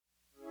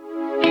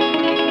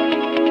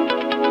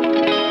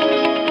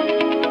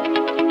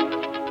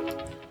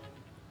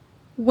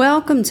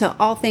Welcome to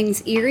All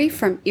Things Erie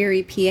from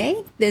Erie,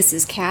 PA. This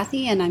is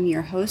Kathy, and I'm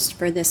your host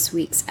for this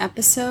week's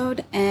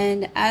episode.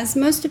 And as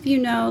most of you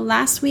know,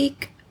 last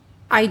week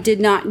I did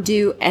not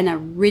do an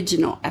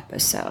original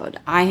episode.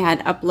 I had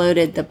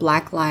uploaded the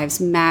Black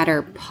Lives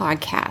Matter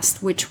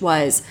podcast, which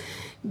was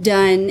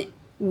done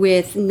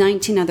with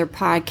 19 other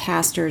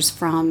podcasters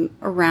from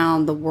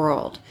around the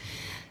world.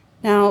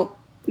 Now,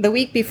 the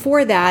week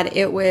before that,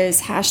 it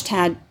was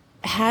hashtag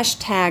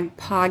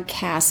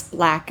podcast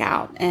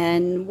blackout.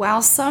 And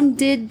while some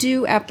did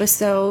do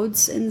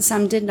episodes and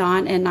some did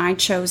not, and I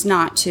chose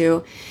not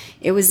to,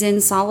 it was in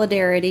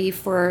solidarity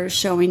for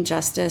showing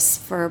justice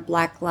for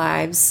Black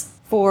lives,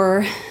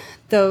 for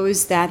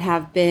those that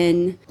have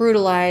been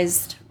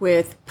brutalized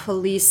with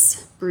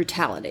police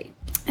brutality.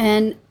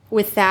 And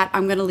with that,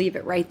 I'm going to leave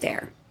it right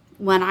there.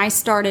 When I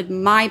started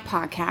my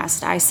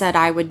podcast, I said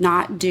I would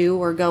not do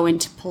or go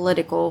into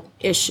political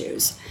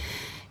issues.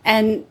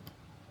 And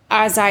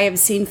as I have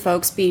seen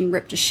folks being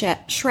ripped to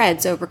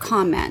shreds over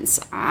comments,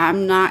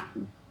 I'm not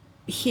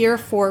here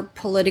for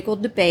political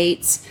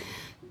debates.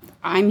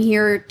 I'm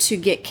here to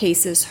get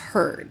cases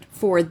heard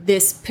for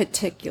this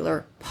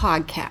particular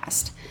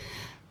podcast.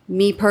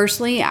 Me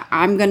personally,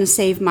 I'm going to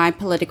save my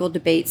political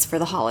debates for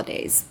the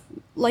holidays,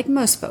 like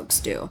most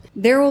folks do.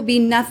 There will be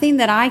nothing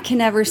that I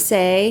can ever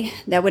say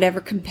that would ever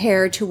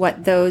compare to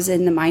what those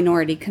in the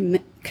minority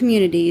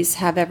communities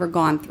have ever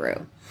gone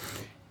through.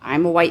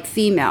 I'm a white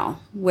female.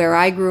 Where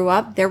I grew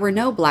up, there were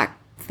no black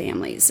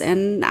families,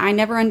 and I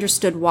never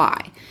understood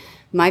why.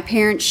 My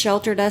parents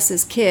sheltered us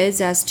as kids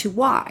as to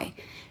why.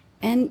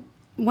 And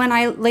when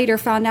I later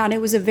found out, it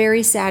was a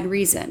very sad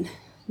reason.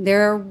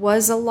 There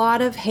was a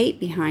lot of hate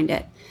behind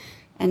it.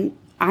 And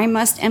I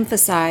must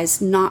emphasize,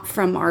 not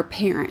from our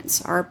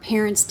parents. Our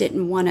parents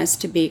didn't want us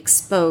to be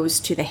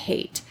exposed to the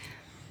hate.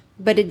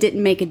 But it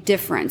didn't make a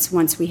difference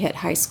once we hit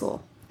high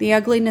school. The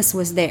ugliness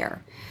was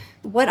there.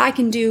 What I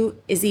can do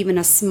is even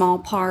a small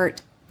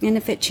part, and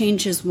if it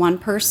changes one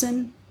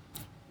person,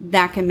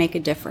 that can make a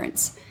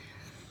difference.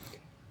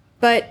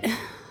 But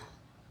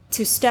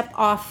to step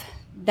off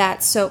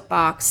that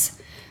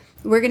soapbox,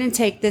 we're going to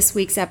take this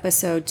week's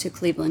episode to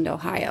Cleveland,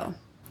 Ohio.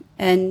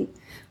 And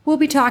we'll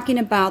be talking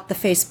about the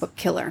Facebook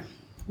killer.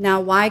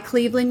 Now, why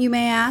Cleveland, you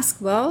may ask?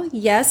 Well,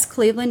 yes,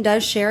 Cleveland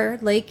does share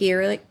Lake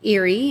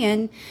Erie,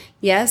 and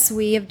yes,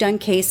 we have done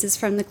cases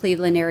from the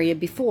Cleveland area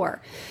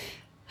before.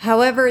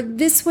 However,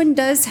 this one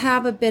does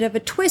have a bit of a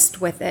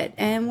twist with it.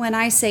 And when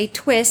I say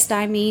twist,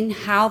 I mean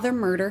how the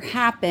murder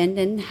happened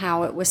and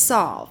how it was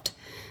solved.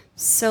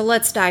 So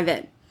let's dive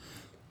in.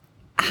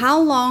 How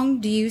long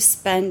do you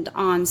spend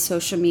on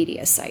social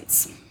media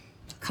sites?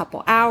 A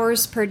couple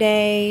hours per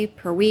day,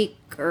 per week,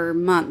 or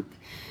month?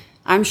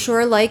 I'm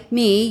sure, like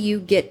me, you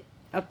get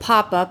a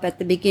pop-up at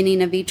the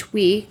beginning of each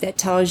week that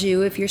tells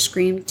you if your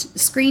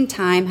screen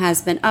time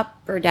has been up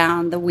or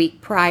down the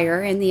week prior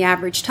and the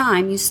average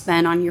time you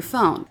spend on your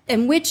phone.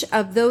 And which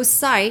of those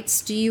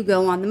sites do you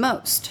go on the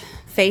most?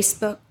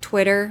 Facebook,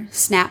 Twitter,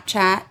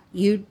 Snapchat,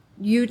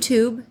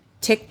 YouTube,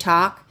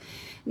 TikTok.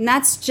 And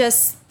that's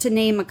just to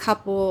name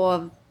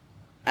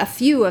a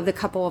few of the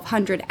couple of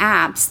hundred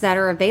apps that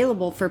are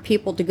available for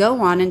people to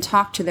go on and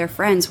talk to their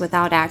friends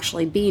without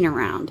actually being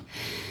around.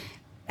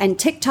 And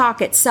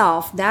TikTok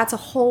itself, that's a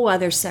whole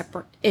other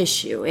separate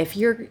issue. If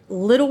your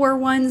littler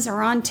ones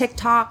are on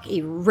TikTok,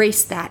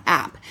 erase that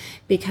app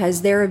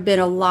because there have been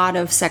a lot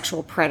of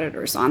sexual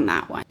predators on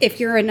that one. If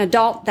you're an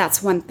adult,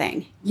 that's one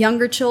thing.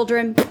 Younger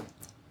children,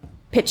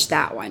 pitch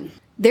that one.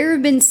 There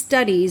have been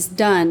studies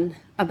done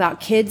about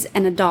kids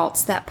and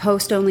adults that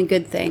post only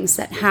good things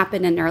that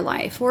happen in their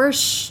life, or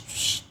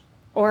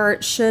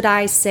should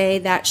I say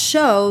that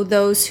show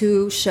those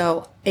who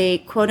show a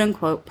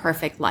quote-unquote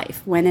perfect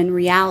life, when in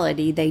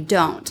reality they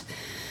don't.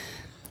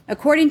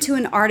 According to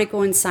an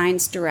article in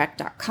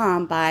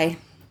ScienceDirect.com by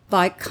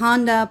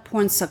Vaikanda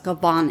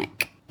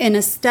Ponsakovanik, in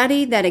a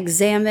study that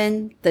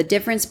examined the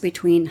difference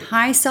between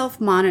high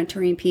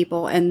self-monitoring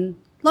people and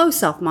low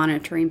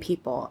self-monitoring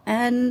people,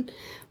 and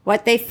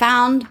what they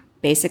found,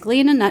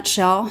 basically in a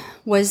nutshell,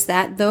 was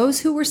that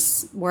those who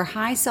were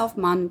high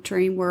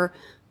self-monitoring were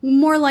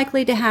more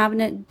likely to have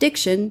an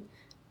addiction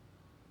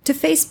to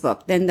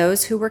Facebook than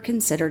those who were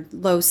considered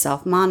low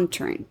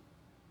self-monitoring.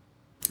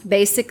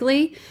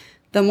 Basically,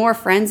 the more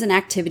friends and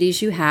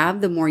activities you have,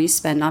 the more you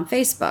spend on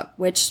Facebook,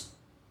 which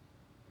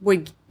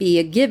would be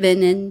a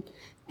given in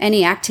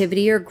any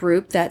activity or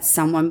group that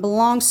someone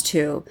belongs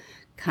to.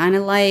 Kind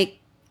of like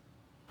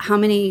how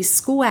many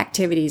school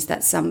activities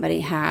that somebody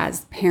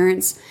has,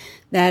 parents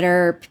that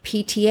are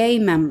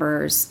PTA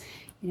members,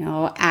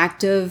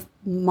 active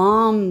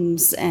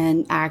moms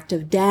and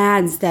active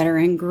dads that are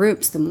in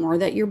groups. The more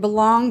that you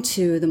belong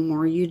to, the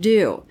more you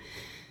do.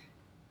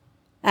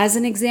 As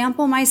an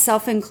example,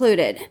 myself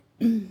included,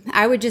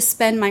 I would just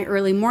spend my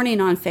early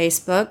morning on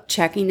Facebook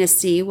checking to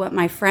see what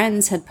my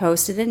friends had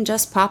posted and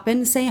just pop in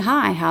and say,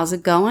 hi, how's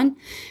it going?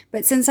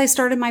 But since I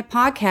started my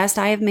podcast,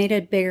 I have made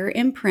a bigger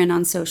imprint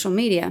on social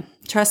media.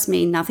 Trust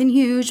me, nothing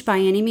huge by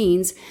any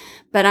means,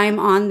 but I'm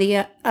on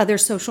the other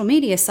social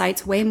media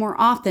sites way more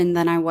often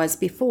than I was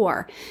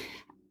before.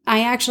 I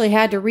actually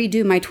had to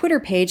redo my Twitter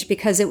page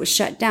because it was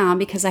shut down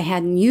because I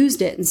hadn't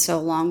used it in so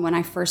long when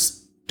I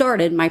first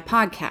started my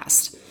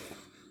podcast.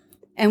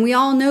 And we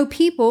all know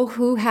people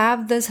who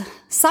have this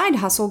side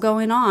hustle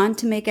going on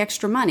to make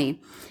extra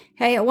money.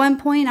 Hey, at one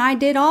point I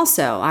did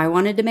also. I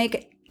wanted to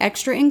make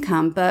extra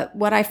income, but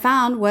what I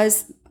found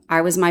was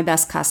I was my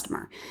best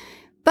customer.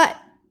 But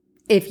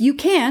if you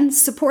can,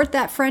 support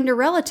that friend or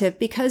relative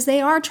because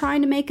they are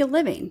trying to make a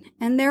living,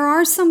 and there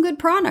are some good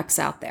products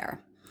out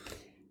there.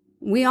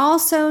 We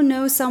also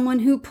know someone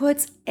who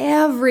puts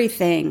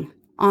everything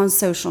on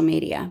social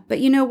media, but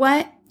you know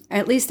what?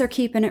 At least they're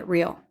keeping it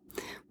real.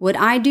 Would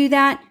I do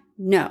that?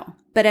 No.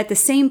 But at the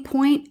same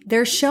point,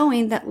 they're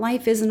showing that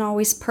life isn't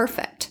always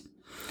perfect.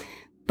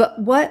 But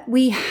what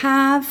we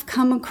have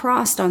come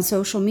across on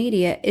social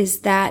media is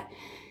that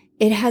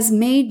it has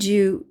made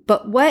you,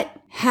 but what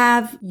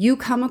have you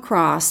come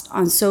across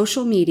on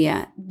social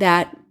media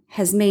that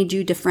has made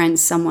you defriend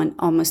someone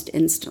almost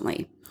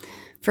instantly?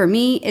 For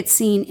me, it's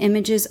seeing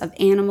images of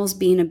animals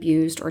being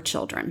abused or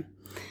children.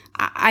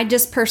 I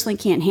just personally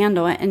can't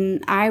handle it,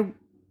 and I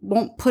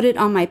won't put it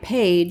on my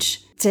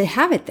page to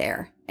have it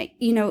there.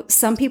 You know,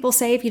 some people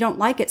say if you don't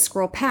like it,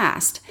 scroll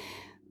past.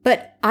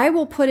 But I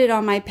will put it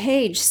on my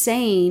page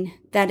saying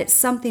that it's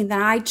something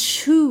that I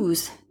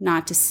choose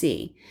not to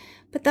see.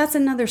 But that's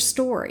another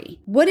story.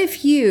 What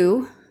if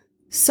you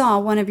saw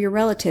one of your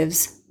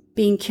relatives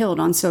being killed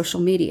on social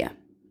media?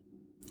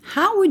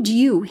 How would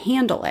you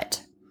handle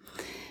it?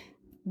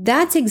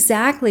 That's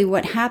exactly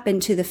what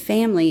happened to the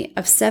family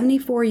of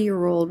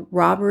 74-year-old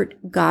Robert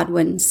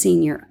Godwin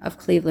Sr. of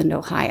Cleveland,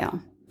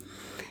 Ohio.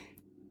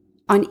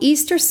 On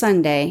Easter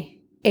Sunday,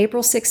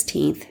 April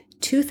 16th,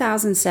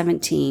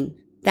 2017,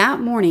 that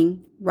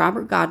morning,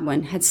 Robert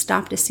Godwin had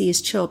stopped to see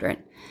his children,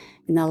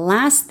 and the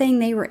last thing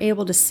they were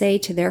able to say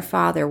to their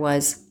father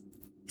was,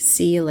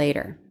 "See you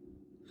later."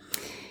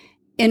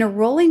 In a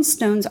Rolling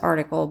Stones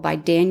article by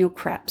Daniel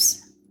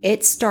Krebs,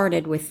 it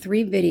started with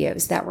 3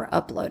 videos that were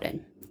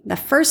uploaded. The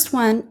first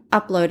one,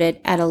 uploaded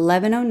at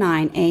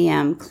 11:09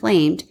 a.m.,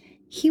 claimed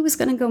he was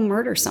going to go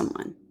murder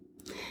someone.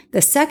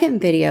 The second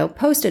video,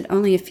 posted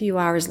only a few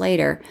hours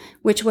later,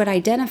 which would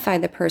identify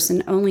the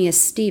person only as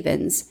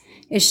Stevens,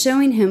 is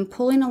showing him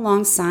pulling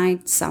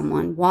alongside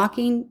someone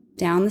walking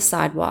down the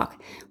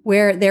sidewalk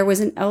where there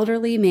was an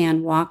elderly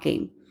man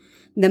walking.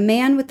 The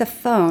man with the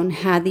phone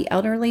had the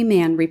elderly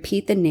man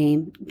repeat the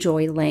name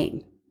Joy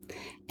Lane.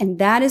 And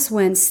that is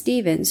when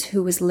Stevens,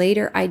 who was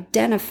later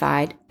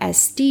identified as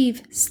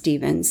Steve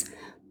Stevens,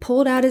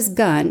 pulled out his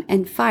gun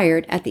and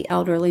fired at the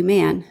elderly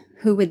man,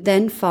 who would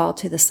then fall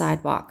to the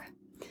sidewalk.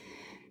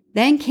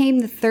 Then came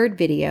the third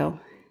video,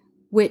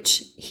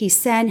 which he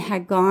said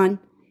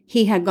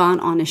he had gone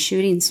on a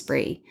shooting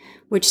spree,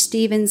 which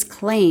Stevens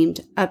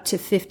claimed up to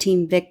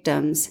 15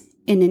 victims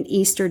in an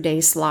Easter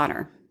Day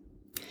slaughter.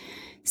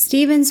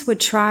 Stevens would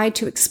try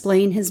to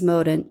explain his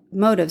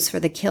motives for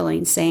the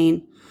killing,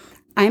 saying,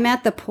 "I'm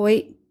at the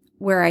point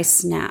where I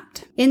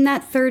snapped." In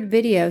that third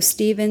video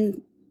Stevens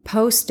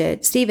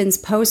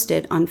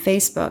posted on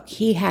Facebook,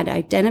 he had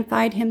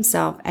identified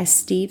himself as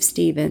Steve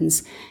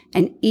Stevens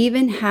and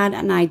even had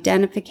an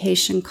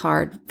identification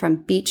card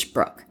from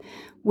Beachbrook,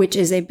 which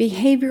is a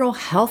behavioral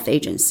health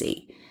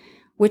agency,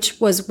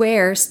 which was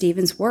where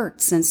Stevens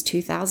worked since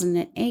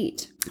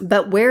 2008.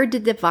 But where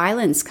did the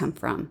violence come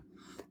from?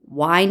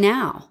 Why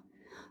now?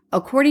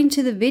 According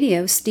to the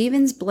video,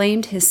 Stevens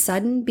blamed his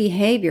sudden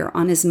behavior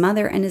on his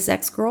mother and his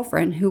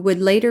ex-girlfriend, who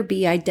would later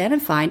be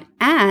identified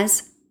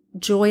as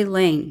Joy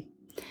Lane.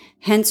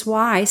 Hence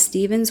why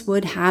Stevens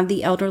would have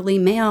the elderly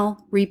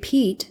male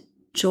repeat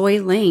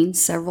Joy Lane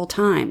several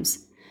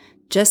times,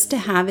 just to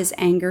have his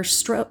anger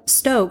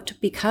stoked,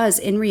 because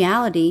in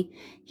reality,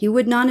 he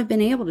would not have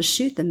been able to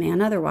shoot the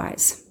man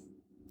otherwise.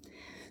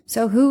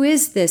 So who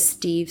is this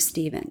Steve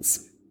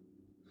Stevens?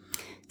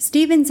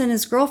 Stevens and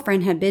his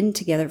girlfriend had been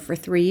together for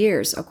 3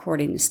 years,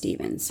 according to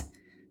Stevens.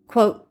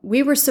 Quote,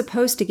 "We were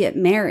supposed to get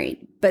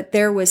married, but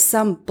there was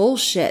some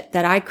bullshit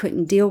that I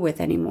couldn't deal with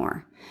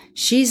anymore.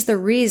 She's the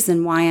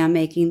reason why I'm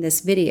making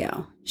this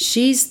video.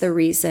 She's the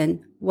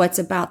reason what's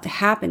about to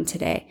happen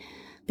today,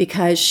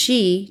 because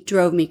she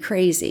drove me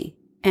crazy."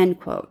 End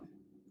quote.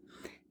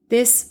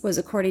 This was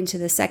according to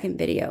the second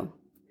video.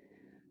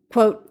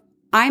 Quote,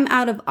 "I'm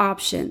out of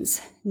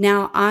options.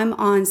 Now I'm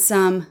on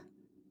some,"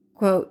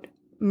 quote,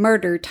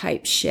 "murder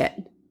type shit,"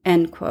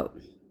 end quote.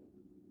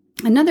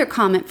 Another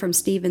comment from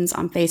Stevens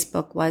on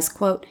Facebook was,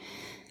 quote,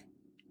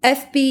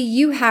 "FB,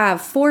 you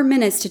have 4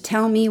 minutes to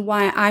tell me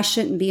why I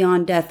shouldn't be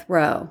on death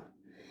row."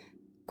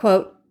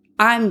 Quote,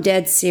 "I'm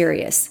dead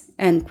serious,"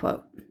 end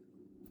quote.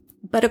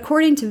 But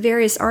according to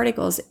various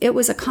articles, it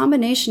was a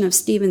combination of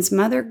Stevens'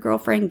 mother,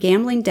 girlfriend,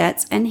 gambling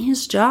debts, and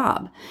his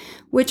job,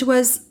 which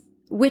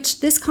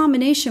this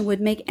combination would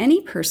make any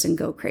person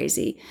go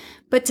crazy.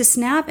 But to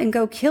snap and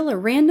go kill a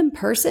random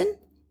person?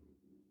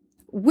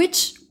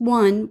 Which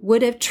one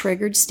would have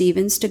triggered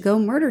Stevens to go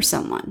murder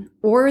someone,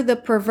 or the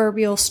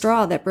proverbial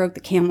straw that broke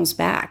the camel's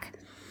back?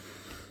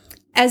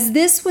 As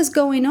this was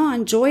going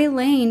on, Joy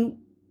Lane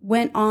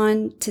went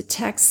on to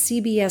text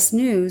CBS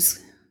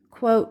News,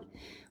 quote,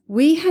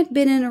 We had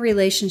been in a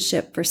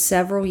relationship for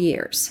several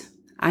years.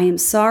 I am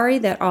sorry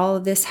that all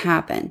of this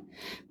happened.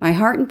 My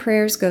heart and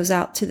prayers goes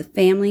out to the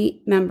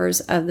family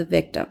members of the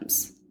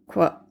victims,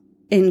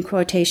 in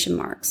quotation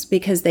marks,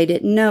 because they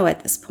didn't know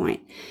at this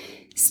point.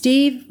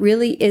 Steve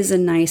really is a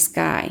nice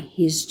guy.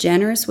 He's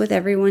generous with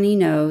everyone he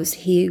knows.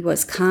 He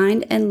was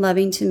kind and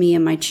loving to me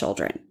and my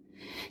children.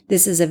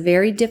 This is a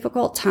very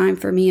difficult time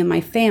for me and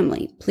my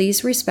family.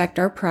 Please respect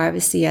our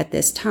privacy at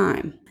this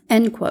time.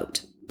 End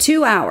quote.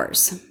 2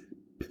 hours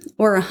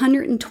or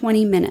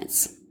 120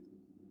 minutes.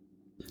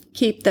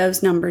 Keep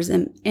those numbers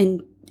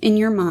in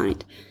your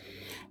mind.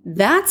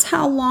 That's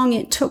how long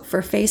it took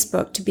for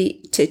Facebook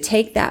to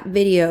take that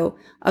video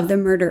of the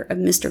murder of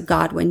Mr.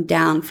 Godwin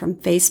down from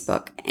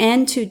Facebook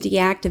and to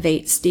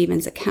deactivate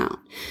Stephen's account.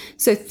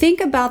 So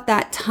think about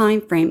that time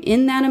frame.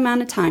 In that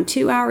amount of time,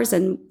 2 hours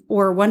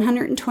or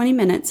 120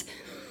 minutes,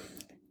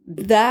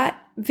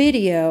 that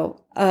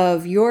video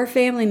of your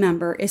family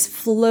member is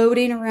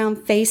floating around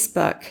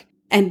Facebook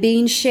and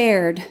being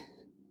shared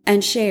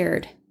and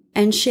shared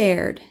and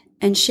shared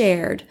and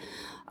shared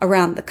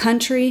around the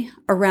country,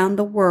 around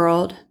the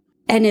world,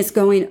 and is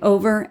going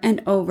over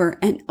and over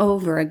and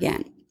over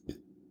again.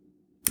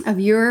 Of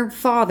your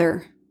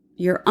father,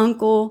 your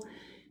uncle,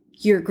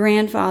 your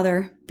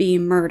grandfather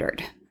being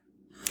murdered.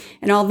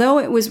 And although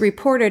it was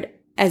reported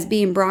as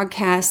being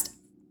broadcast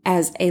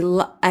as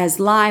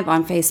live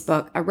on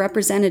Facebook, a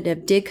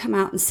representative did come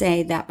out and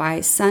say that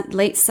by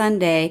late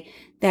Sunday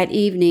that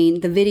evening,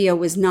 the video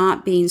was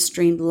not being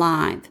streamed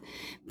live,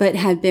 but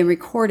had been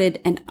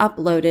recorded and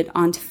uploaded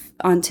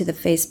onto the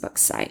Facebook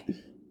site.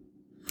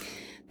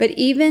 But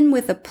even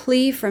with a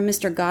plea from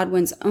Mr.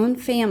 Godwin's own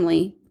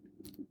family,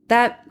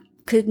 that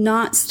could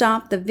not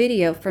stop the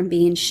video from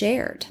being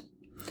shared.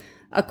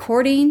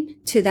 According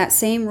to that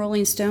same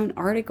Rolling Stone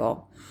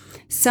article,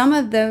 some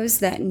of those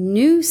that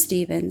knew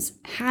Stevens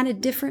had a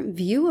different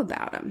view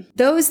about him.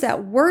 Those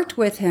that worked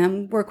with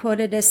him were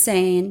quoted as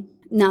saying,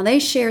 now they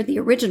shared the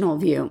original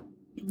view.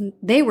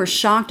 They were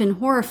shocked and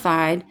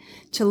horrified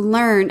to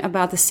learn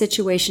about the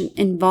situation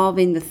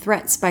involving the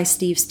threats by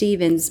Steve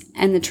Stevens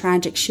and the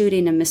tragic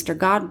shooting of Mr.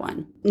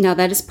 Godwin. Now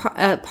that is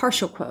a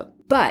partial quote.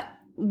 But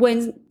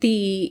when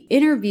the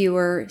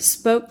interviewer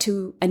spoke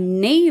to a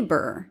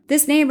neighbor,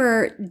 this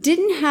neighbor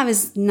didn't have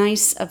as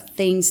nice of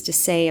things to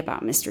say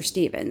about Mr.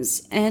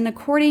 Stevens. And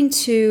according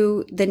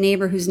to the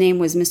neighbor whose name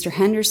was Mr.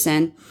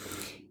 Henderson,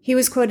 he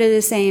was quoted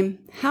as saying,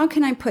 how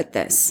can I put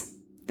this?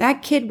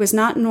 That kid was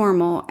not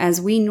normal as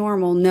we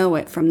normal know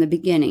it from the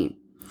beginning.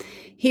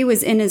 He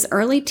was in his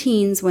early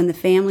teens when the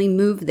family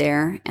moved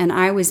there, and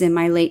I was in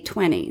my late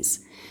 20s.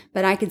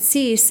 But I could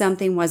see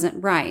something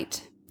wasn't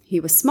right. He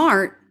was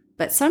smart,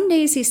 but some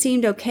days he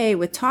seemed okay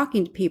with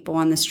talking to people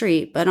on the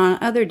street, but on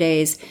other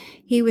days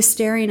he was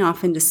staring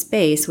off into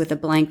space with a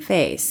blank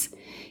face.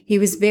 He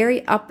was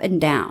very up and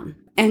down.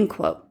 End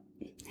quote.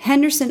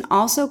 Henderson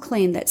also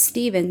claimed that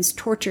Stevens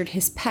tortured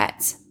his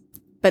pets,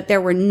 but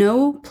there were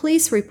no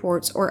police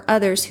reports or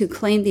others who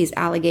claimed these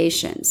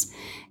allegations,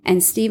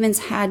 and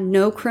Stevens had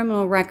no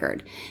criminal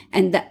record.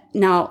 And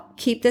now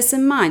keep this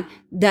in mind,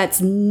 that's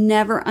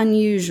never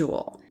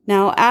unusual.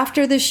 Now,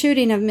 after the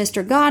shooting of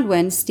Mr.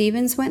 Godwin,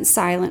 Stevens went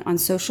silent on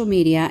social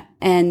media,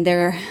 and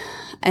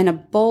a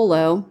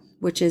bolo,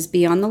 which is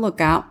be on the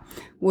lookout,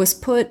 was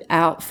put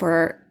out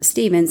for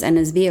Stevens and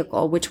his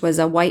vehicle, which was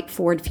a white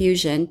Ford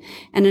Fusion,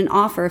 and an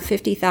offer of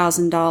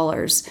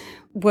 $50,000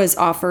 was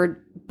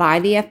offered by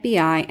the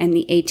FBI and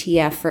the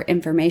ATF for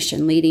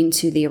information leading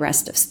to the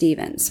arrest of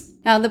Stevens.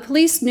 Now, the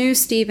police knew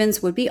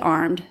Stevens would be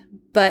armed,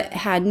 but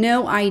had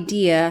no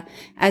idea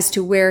as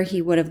to where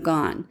he would have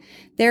gone.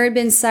 There had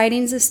been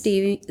sightings of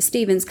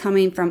Stevens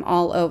coming from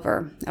all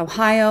over: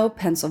 Ohio,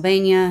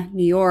 Pennsylvania,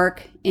 New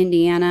York,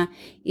 Indiana,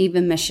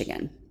 even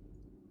Michigan,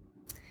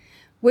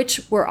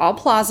 which were all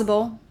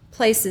plausible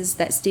places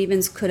that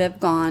Stevens could have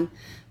gone,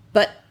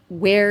 but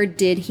where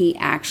did he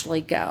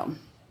actually go?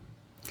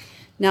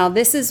 Now,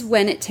 this is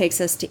when it takes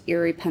us to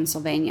Erie,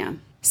 Pennsylvania.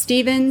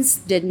 Stevens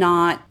did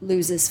not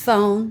lose his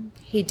phone.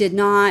 He did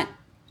not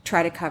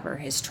try to cover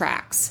his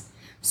tracks.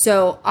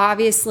 So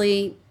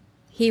obviously,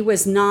 he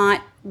was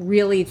not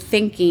really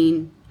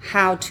thinking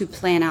how to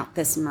plan out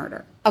this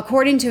murder.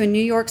 According to a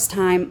New York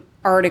Times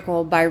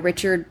article by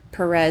Richard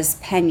Perez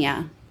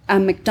Pena,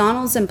 a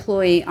McDonald's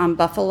employee on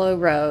Buffalo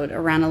Road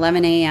around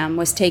 11 a.m.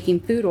 was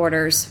taking food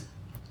orders,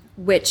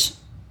 which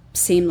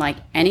seemed like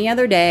any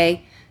other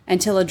day,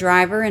 until a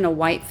driver in a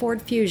white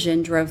Ford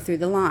Fusion drove through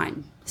the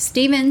line.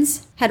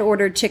 Stevens had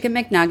ordered chicken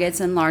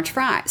McNuggets and large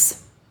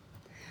fries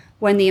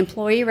when the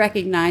employee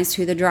recognized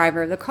who the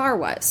driver of the car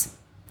was.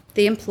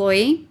 The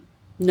employee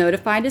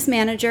notified his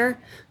manager,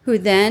 who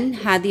then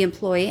had the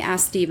employee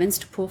ask Stevens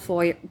to pull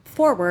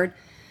forward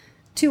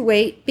to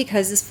wait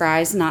because his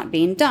fries not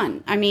being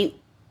done. I mean,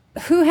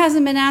 who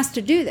hasn't been asked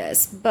to do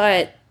this?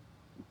 But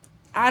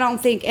I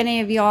don't think any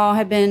of y'all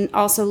have been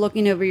also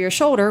looking over your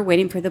shoulder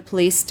waiting for the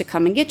police to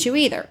come and get you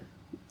either.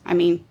 I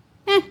mean,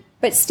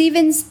 But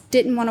Stevens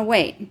didn't want to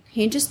wait.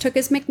 He just took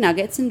his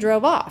McNuggets and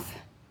drove off.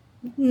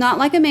 Not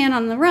like a man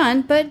on the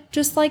run, but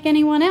just like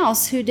anyone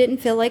else who didn't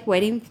feel like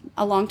waiting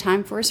a long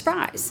time for his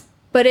fries.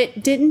 But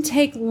it didn't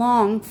take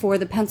long for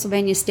the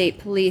Pennsylvania State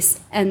Police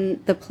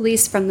and the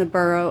police from the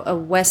borough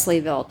of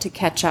Wesleyville to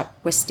catch up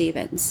with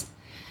Stevens.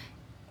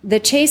 The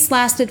chase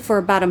lasted for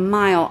about a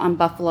mile on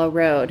Buffalo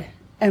Road,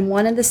 and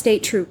one of the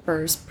state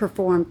troopers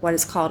performed what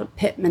is called a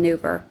pit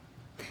maneuver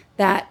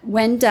that,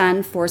 when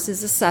done,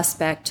 forces a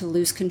suspect to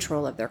lose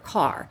control of their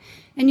car.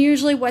 And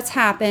usually what's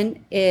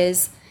happened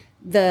is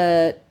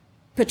the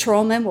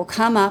patrolman will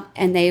come up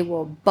and they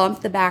will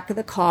bump the back of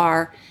the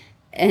car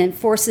and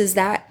forces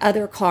that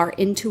other car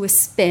into a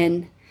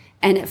spin,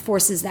 and it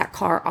forces that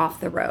car off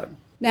the road.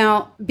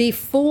 Now,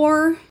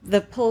 before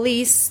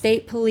the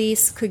state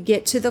police could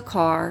get to the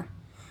car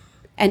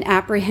and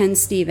apprehend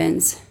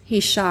Stevens, he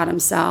shot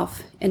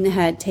himself in the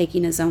head,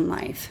 taking his own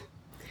life.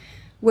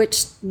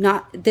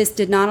 This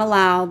did not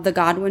allow the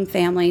Godwin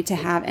family to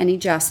have any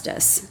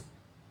justice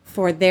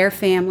for their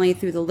family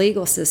through the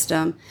legal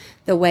system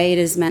the way it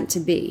is meant to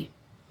be.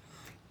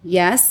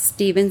 Yes,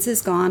 Stevens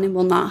is gone and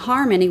will not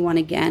harm anyone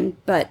again,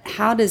 but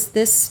how does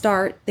this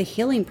start the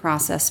healing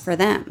process for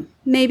them?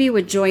 Maybe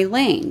with Joy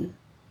Lane,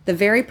 the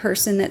very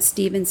person that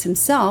Stevens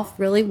himself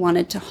really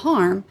wanted to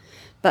harm,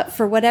 but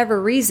for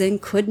whatever reason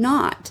could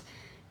not,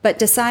 but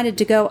decided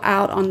to go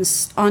out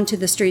onto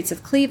the streets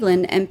of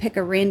Cleveland and pick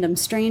a random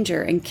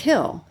stranger and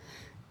kill,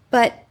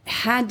 but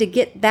had to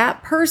get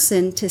that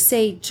person to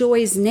say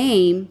Joy's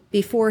name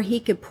before he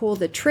could pull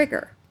the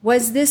trigger.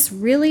 Was this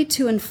really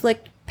to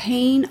inflict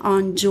pain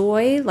on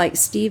Joy like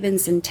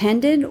Stevens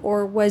intended,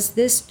 or was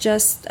this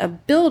just a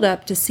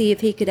buildup to see if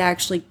he could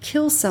actually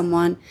kill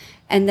someone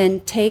and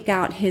then take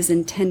out his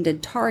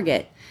intended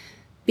target,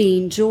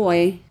 being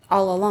Joy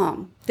all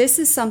along? This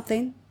is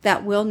something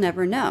that we'll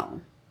never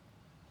know.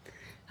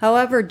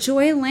 However,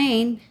 Joy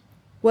Lane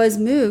was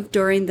moved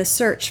during the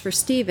search for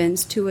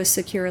Stevens to a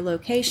secure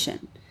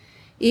location.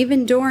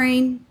 Even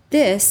during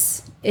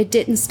this, it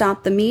didn't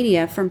stop the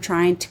media from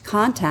trying to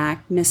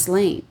contact Miss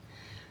Lane.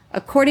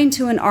 According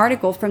to an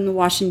article from the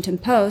Washington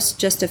Post,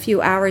 just a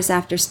few hours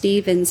after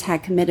Stevens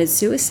had committed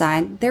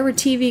suicide, there were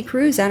TV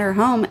crews at her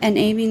home and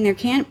aiming their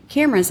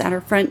cameras at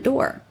her front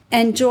door.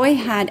 And Joy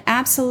had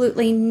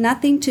absolutely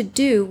nothing to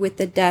do with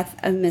the death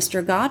of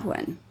Mr.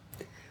 Godwin.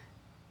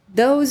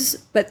 Those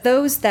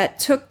that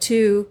took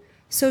to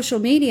social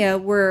media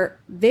were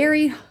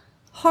very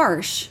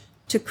harsh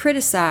to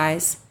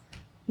criticize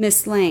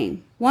Miss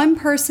Lane. One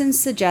person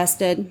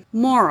suggested,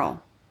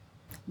 moral,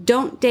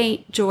 don't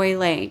date Joy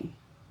Lane.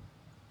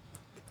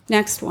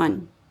 Next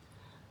one,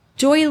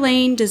 Joy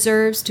Lane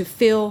deserves to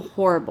feel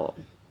horrible.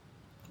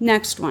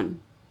 Next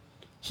one,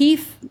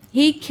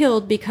 he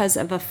killed because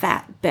of a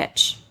fat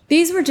bitch.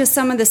 These were just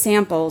some of the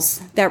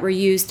samples that were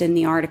used in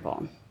the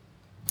article.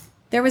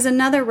 There was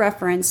another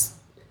reference.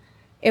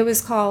 It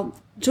was called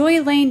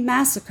Joy Lane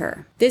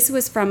Massacre. This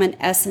was from an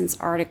Essence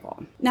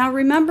article. Now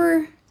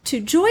remember,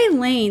 to Joy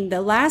Lane,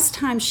 the last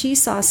time she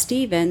saw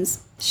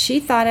Stevens,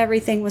 she thought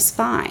everything was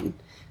fine.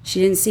 She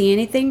didn't see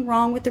anything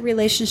wrong with the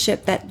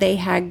relationship that they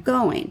had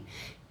going.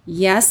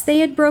 Yes, they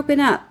had broken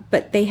up,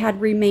 but they had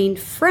remained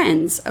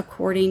friends,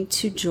 according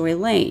to Joy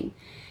Lane.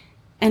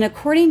 And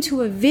according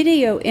to a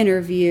video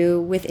interview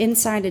with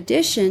Inside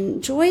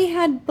Edition, Joy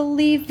had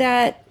believed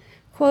that,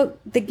 quote,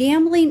 the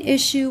gambling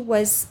issue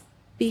was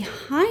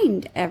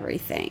behind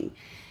everything.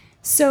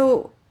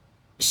 So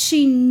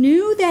she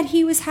knew that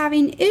he was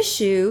having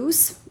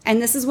issues,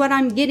 and this is what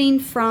I'm getting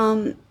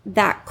from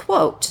that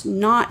quote,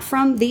 not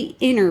from the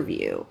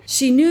interview.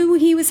 She knew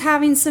he was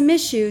having some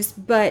issues,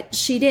 but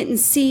she didn't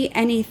see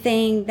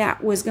anything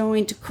that was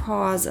going to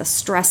cause a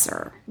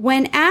stressor.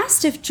 When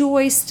asked if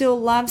Joy still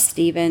loves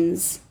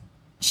Stevens,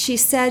 she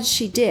said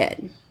she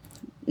did.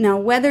 Now,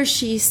 whether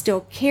she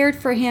still cared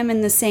for him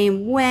in the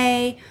same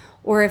way,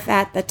 or if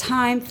at the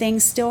time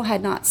things still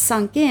had not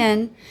sunk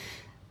in,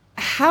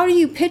 how do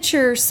you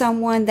picture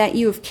someone that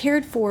you have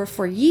cared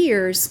for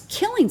years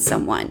killing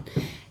someone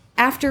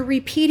after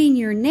repeating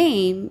your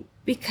name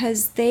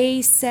because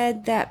they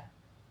said that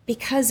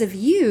because of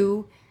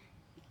you,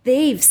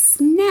 they've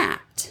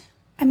snapped?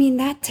 I mean,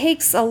 that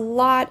takes a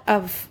lot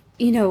of,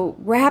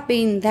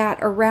 wrapping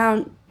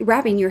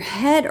your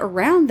head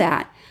around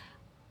that.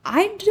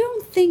 I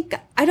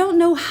don't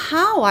know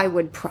how I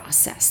would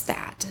process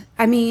that.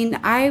 I mean,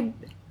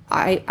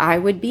 I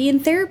would be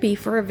in therapy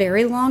for a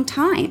very long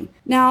time.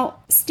 Now,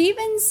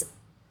 Stevens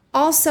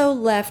also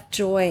left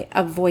Joy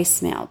a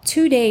voicemail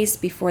 2 days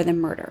before the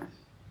murder.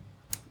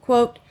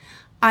 Quote,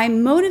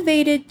 I'm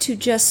motivated to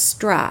just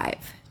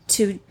strive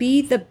to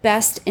be the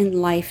best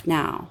in life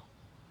now.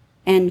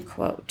 End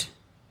quote.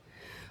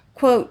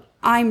 Quote,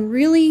 I'm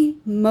really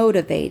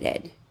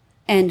motivated.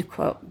 End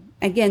quote.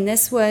 Again,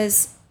 this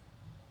was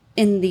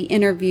in the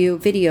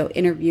video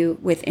interview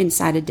with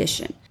Inside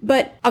Edition.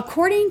 But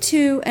according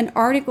to an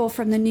article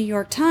from the New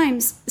York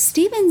Times,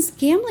 Stevens'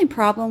 gambling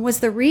problem was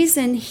the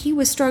reason he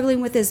was struggling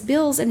with his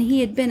bills and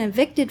he had been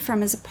evicted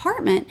from his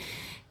apartment.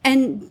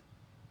 And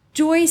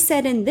Joy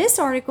said in this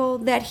article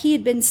that he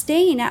had been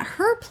staying at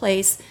her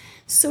place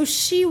So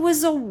she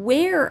was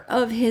aware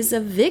of his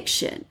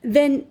eviction.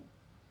 Then,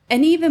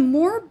 and even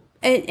more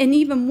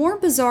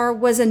bizarre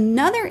was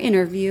another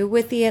interview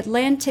with the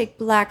Atlantic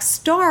Black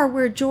Star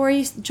where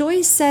Joy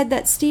said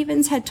that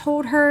Stevens had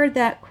told her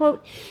that,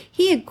 quote,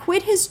 he had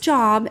quit his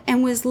job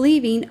and was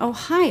leaving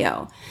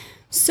Ohio.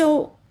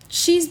 So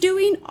she's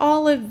doing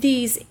all of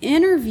these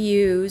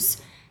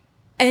interviews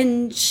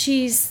and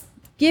she's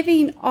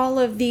giving all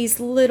of these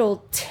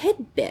little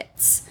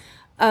tidbits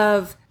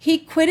of he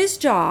quit his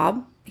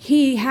job,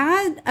 he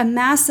had a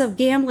massive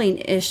gambling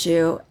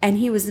issue, and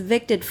he was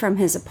evicted from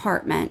his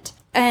apartment.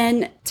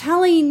 And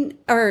telling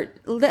or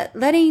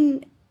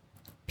letting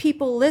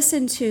people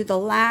listen to the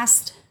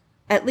last,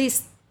 at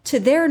least to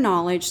their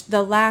knowledge,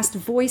 the last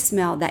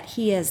voicemail that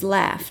he has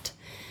left.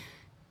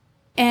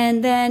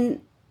 And then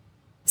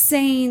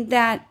saying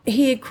that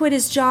he had quit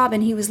his job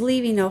and he was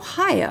leaving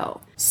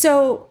Ohio.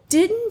 So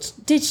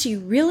did she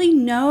really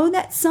know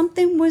that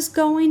something was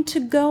going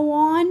to go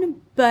on,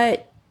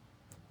 but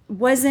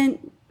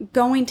wasn't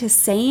going to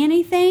say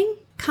anything?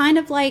 Kind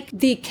of like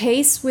the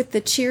case with the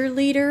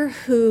cheerleader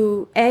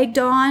who egged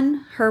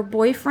on her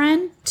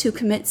boyfriend to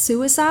commit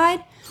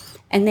suicide,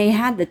 and they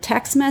had the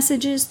text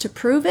messages to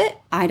prove it.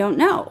 I don't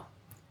know.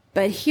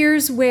 But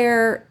here's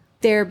where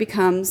there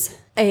becomes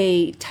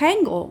a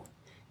tangle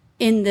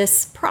in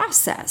this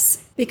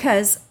process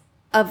because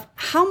of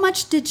how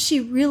much did she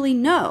really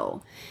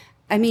know?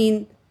 I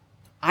mean,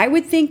 I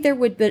would think there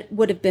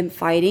would have been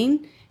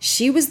fighting.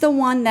 She was the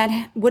one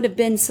that would have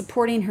been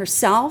supporting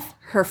herself,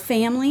 her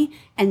family,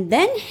 and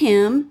then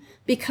him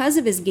because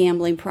of his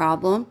gambling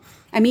problem.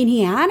 I mean,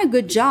 he had a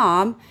good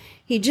job.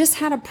 He just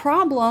had a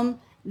problem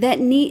that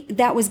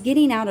was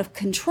getting out of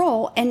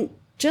control. And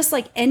just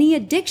like any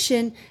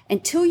addiction,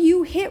 until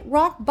you hit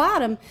rock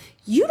bottom,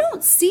 you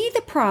don't see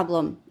the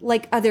problem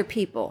like other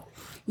people.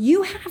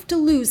 You have to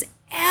lose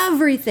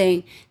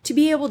everything to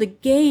be able to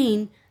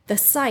gain the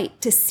sight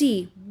to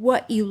see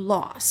what you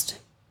lost.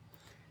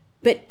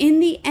 But in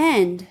the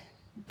end,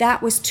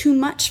 that was too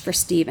much for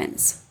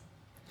Stevens.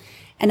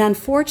 And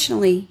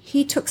unfortunately,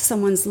 he took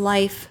someone's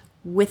life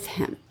with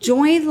him.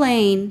 Joy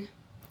Lane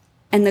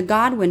and the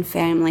Godwin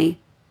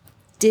family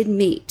did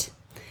meet.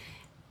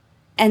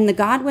 And the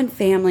Godwin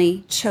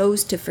family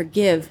chose to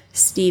forgive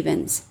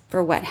Stevens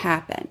for what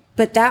happened.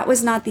 But that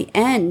was not the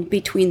end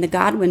between the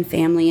Godwin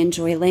family and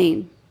Joy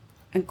Lane.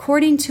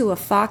 According to a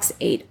Fox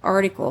 8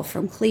 article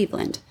from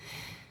Cleveland,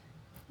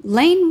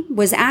 Lane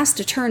was asked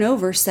to turn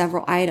over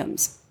several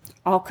items,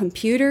 all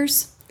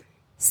computers,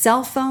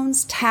 cell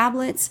phones,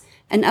 tablets,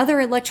 and other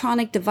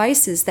electronic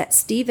devices that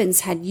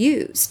Stevens had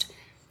used,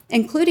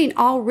 including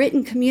all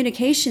written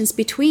communications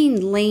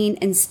between Lane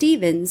and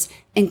Stevens,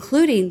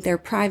 including their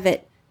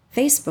private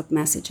Facebook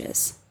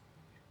messages.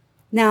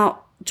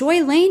 Now,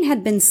 Joy Lane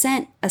had been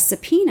sent a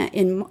subpoena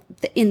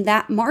in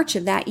that March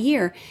of that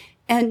year,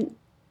 and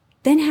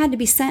then had to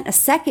be sent a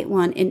second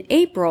one in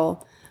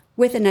April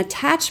with an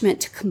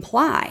attachment to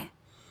comply.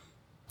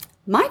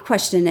 My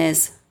question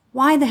is,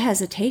 why the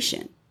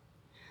hesitation?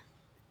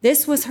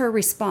 This was her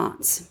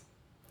response.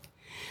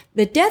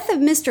 The death of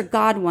Mr.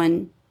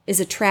 Godwin is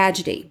a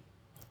tragedy,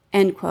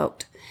 end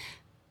quote.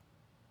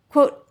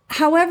 Quote,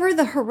 however,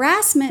 the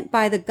harassment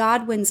by the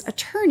Godwin's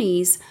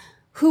attorneys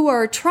who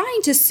are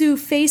trying to sue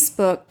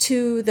Facebook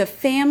to the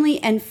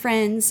family and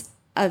friends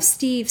of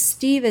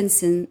Stevens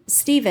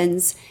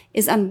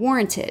is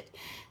unwarranted.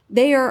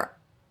 They are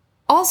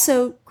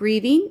also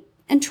grieving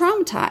and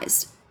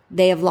traumatized.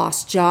 They have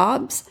lost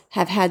jobs,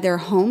 have had their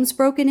homes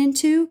broken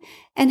into,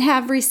 and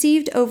have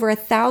received over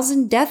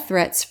 1,000 death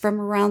threats from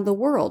around the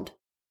world,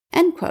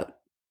 end quote.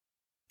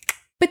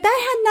 But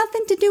that had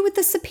nothing to do with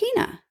the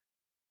subpoena.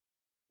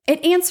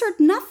 It answered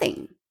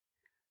nothing,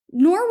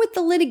 nor with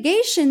the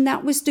litigation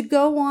that was to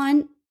go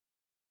on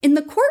in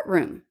the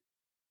courtroom.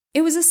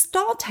 It was a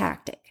stall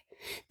tactic.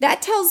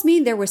 That tells me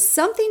there was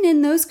something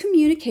in those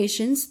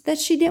communications that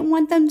she didn't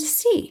want them to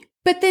see.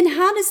 But then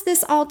how does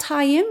this all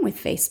tie in with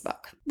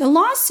Facebook? The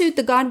lawsuit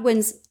the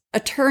Godwin's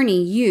attorney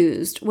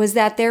used was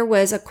that there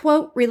was a,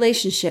 quote,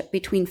 relationship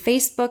between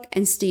Facebook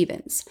and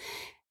Stevens.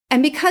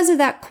 And because of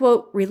that,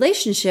 quote,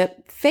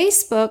 relationship,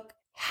 Facebook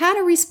had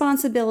a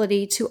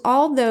responsibility to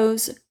all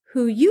those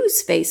who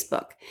use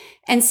Facebook.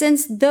 And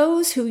since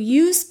those who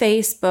use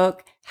Facebook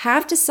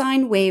have to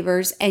sign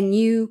waivers and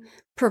you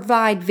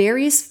provide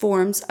various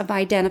forms of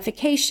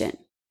identification,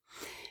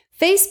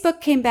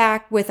 Facebook came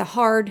back with a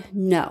hard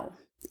no.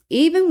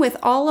 Even with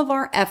all of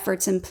our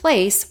efforts in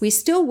place, we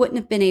still wouldn't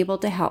have been able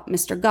to help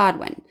Mr.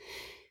 Godwin.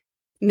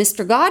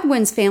 Mr.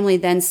 Godwin's family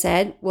then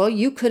said, well,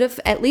 you could have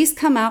at least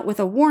come out with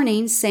a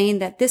warning saying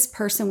that this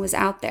person was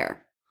out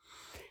there.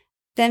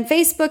 Then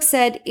Facebook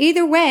said,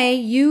 either way,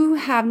 you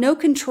have no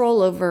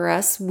control over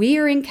us. We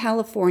are in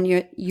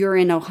California, you're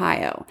in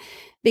Ohio,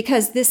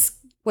 because this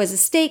was a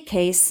state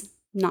case,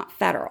 not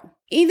federal.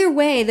 Either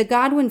way, the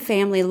Godwin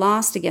family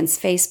lost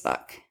against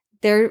Facebook.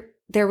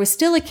 There was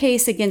still a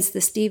case against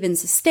the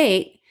Stevens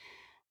estate.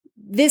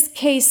 This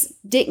case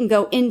didn't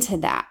go into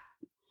that.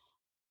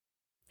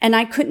 And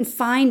I couldn't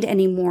find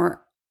any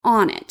more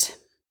on it.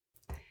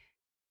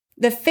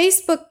 The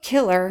Facebook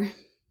killer,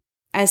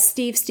 as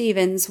Steve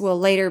Stevens will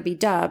later be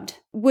dubbed,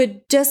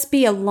 would just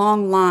be a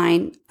long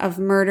line of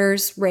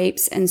murders,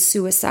 rapes, and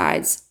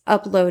suicides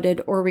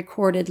uploaded or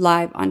recorded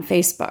live on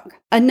Facebook.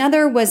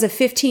 Another was a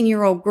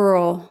 15-year-old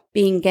girl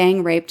being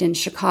gang raped in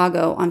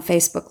Chicago on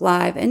Facebook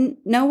Live, and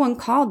no one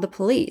called the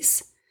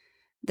police.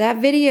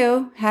 That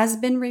video has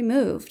been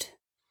removed.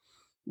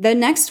 The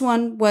next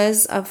one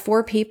was of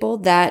 4 people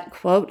that,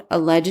 quote,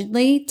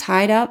 allegedly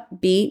tied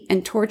up, beat,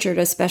 and tortured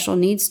a special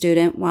needs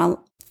student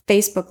while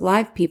Facebook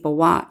Live people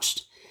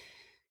watched.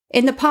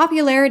 In the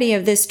popularity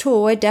of this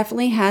tool, it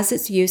definitely has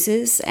its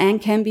uses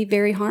and can be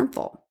very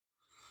harmful.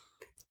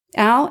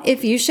 Now,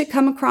 if you should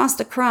come across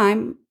a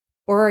crime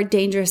or a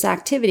dangerous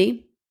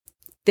activity,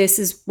 this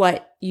is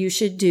what you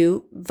should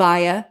do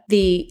via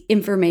the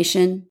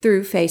information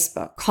through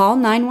Facebook. Call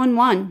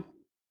 911.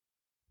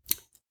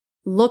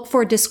 Look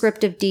for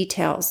descriptive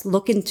details.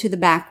 Look into the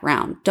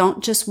background.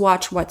 Don't just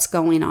watch what's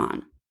going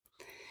on.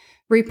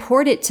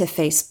 Report it to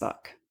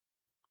Facebook.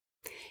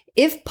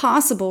 If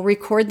possible,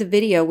 record the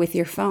video with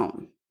your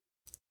phone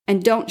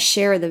and don't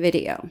share the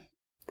video.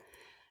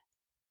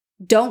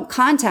 Don't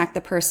contact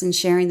the person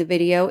sharing the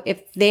video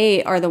if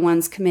they are the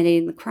ones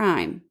committing the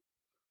crime.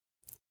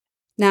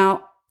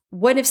 Now,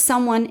 what if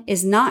someone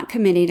is not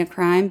committing a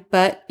crime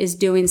but is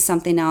doing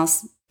something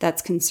else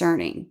that's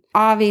concerning?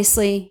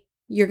 Obviously,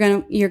 you're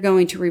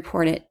going to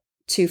report it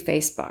to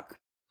Facebook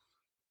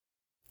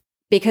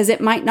because it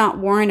might not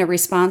warrant a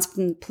response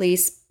from the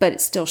police, but it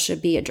still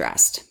should be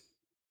addressed.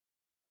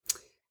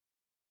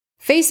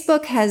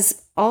 Facebook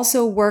has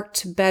also worked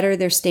to better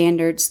their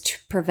standards to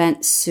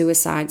prevent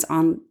suicides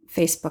on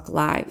Facebook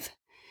Live.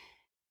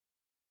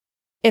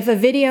 If a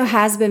video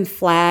has been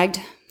flagged,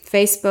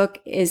 Facebook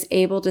is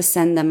able to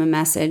send them a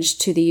message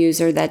to the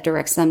user that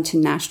directs them to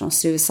National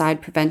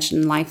Suicide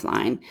Prevention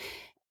Lifeline.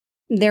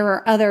 There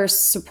are other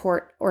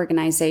support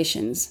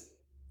organizations.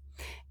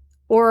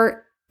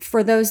 Or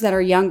for those that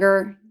are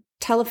younger,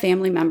 tell a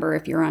family member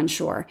if you're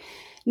unsure.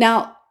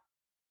 Now,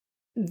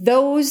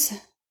 those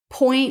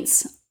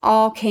points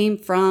all came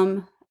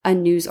from a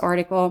news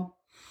article.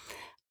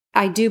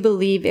 I do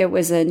believe it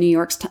was a New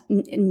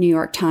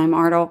York Times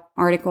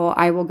article.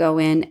 I will go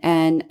in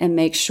and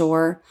make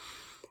sure.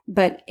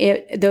 But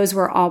those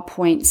were all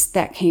points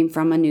that came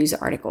from a news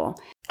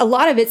article. A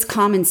lot of it's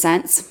common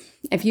sense.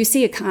 If you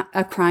see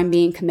a crime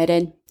being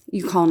committed,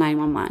 you call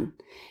 911.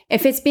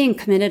 If it's being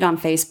committed on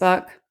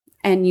Facebook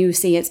and you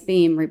see it's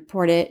being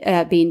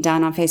reported, being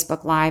done on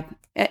Facebook Live,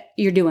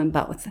 you're doing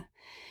both.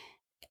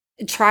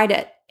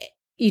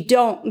 You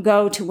don't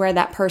go to where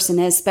that person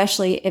is,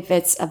 especially if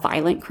it's a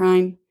violent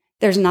crime.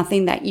 There's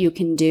nothing that you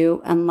can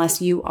do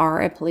unless you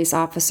are a police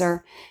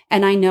officer.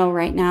 And I know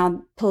right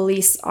now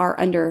police are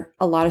under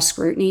a lot of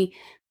scrutiny,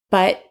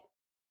 but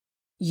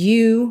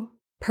you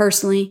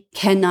personally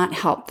cannot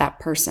help that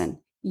person.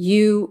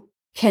 You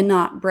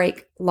cannot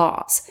break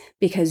laws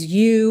because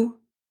you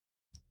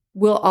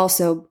will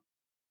also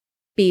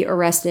be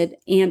arrested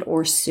and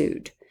or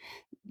sued.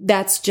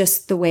 That's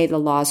just the way the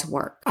laws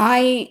work.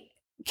 I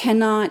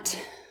cannot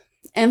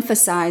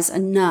emphasize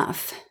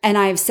enough, and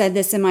I've said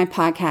this in my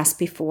podcast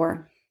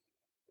before,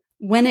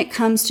 when it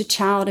comes to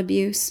child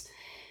abuse,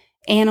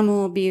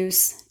 animal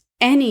abuse,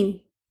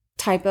 any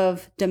type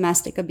of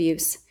domestic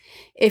abuse,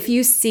 if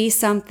you see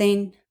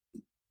something,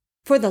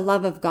 for the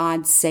love of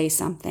God, say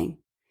something.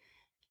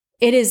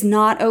 It is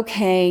not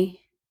okay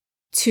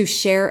to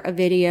share a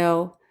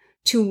video,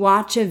 to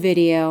watch a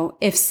video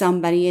if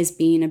somebody is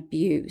being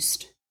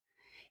abused.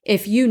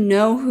 If you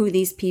know who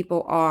these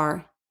people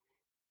are,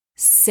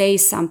 say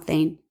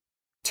something,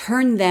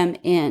 turn them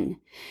in,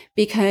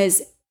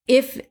 because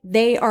if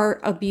they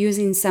are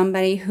abusing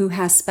somebody who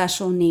has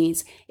special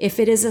needs, if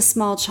it is a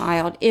small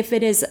child, if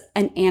it is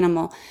an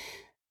animal,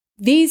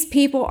 these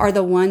people are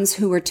the ones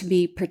who are to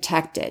be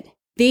protected.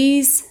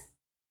 These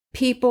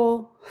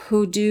people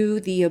who do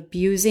the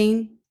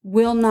abusing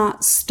will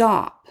not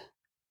stop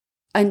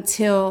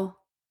until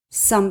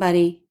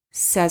somebody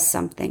says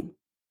something.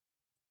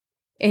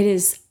 It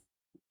is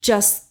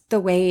just the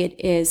way it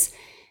is.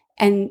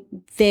 And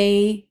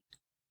they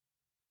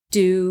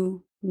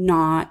do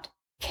not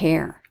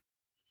care.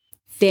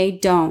 They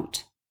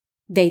don't.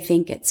 They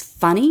think it's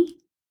funny.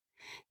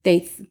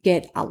 They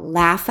get a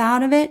laugh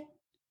out of it.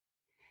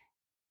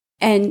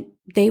 And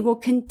they will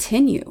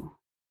continue.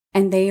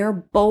 And they are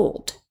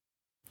bold.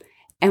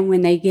 And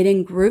when they get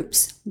in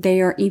groups,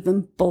 they are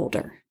even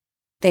bolder.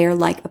 They are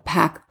like a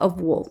pack of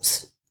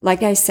wolves.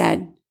 Like I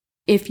said,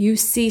 if you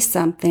see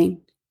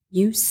something,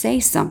 you say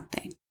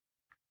something.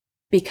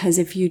 Because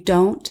if you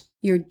don't,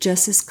 you're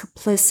just as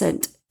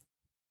complicit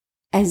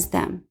as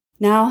them.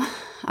 Now,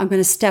 I'm going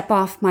to step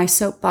off my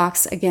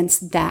soapbox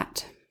against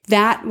that.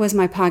 That was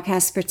my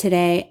podcast for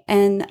today,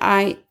 and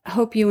I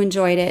hope you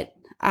enjoyed it.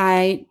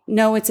 I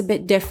know it's a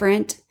bit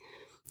different,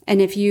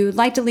 and if you'd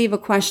like to leave a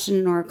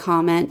question or a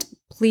comment,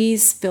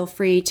 please feel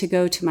free to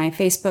go to my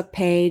Facebook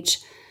page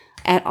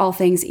at All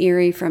Things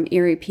Erie from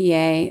Erie,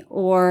 PA,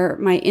 or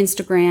my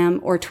Instagram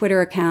or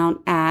Twitter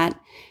account at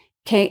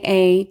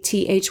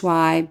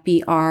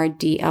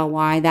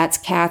KATHYBRDLY. That's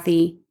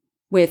Kathy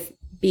with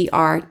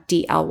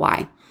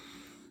BRDLY.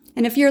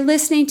 And if you're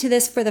listening to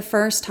this for the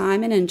first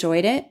time and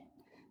enjoyed it,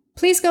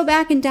 please go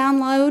back and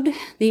download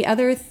the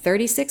other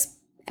 36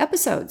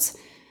 episodes.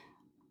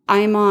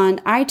 I'm on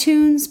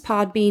iTunes,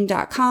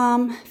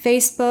 podbean.com,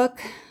 Facebook,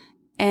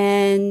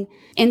 and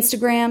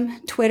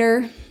Instagram,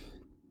 Twitter.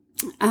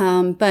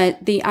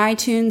 But the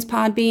iTunes,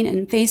 Podbean,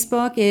 and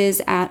Facebook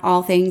is at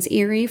All Things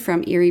Erie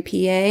from Erie,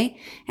 PA.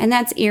 And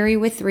that's Erie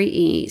with 3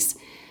 E's.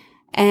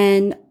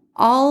 And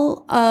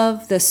all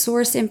of the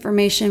source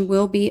information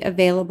will be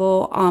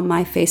available on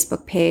my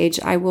Facebook page.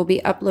 I will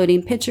be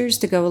uploading pictures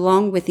to go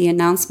along with the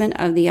announcement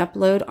of the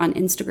upload on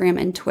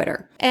Instagram and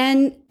Twitter.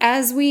 And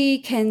as we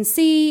can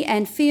see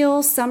and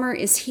feel, summer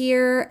is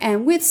here,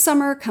 and with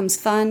summer comes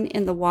fun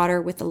in the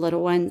water with the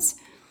little ones.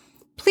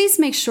 Please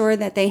make sure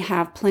that they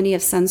have plenty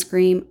of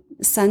sunscreen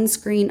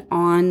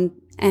on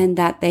and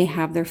that they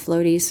have their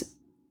floaties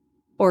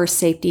or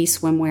safety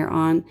swimwear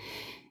on.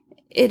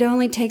 It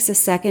only takes a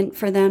second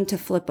for them to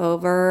flip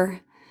over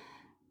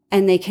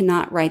and they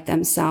cannot right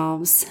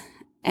themselves.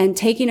 And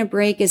taking a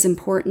break is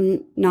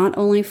important, not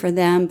only for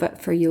them, but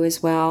for you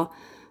as well.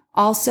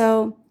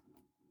 Also,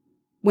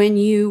 when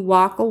you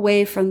walk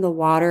away from the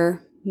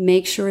water,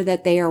 make sure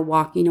that they are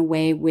walking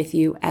away with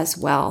you as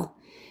well.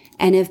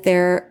 And if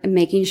they're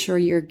making sure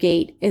your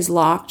gate is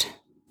locked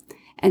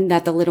and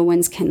that the little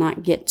ones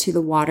cannot get to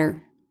the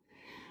water.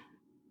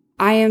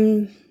 I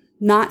am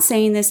not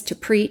saying this to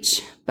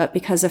preach, but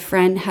because a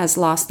friend has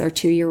lost their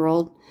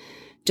 2-year-old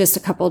just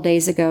a couple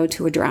days ago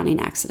to a drowning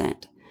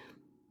accident.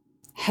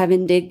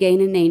 Heaven did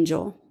gain an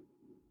angel,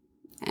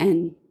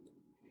 and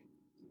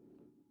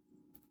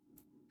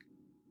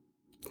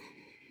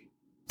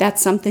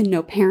that's something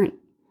no parent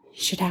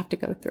should have to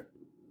go through.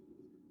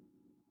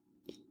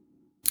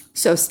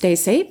 So stay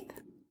safe,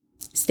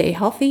 stay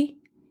healthy.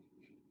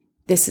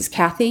 This is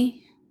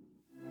Kathy,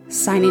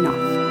 signing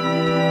off.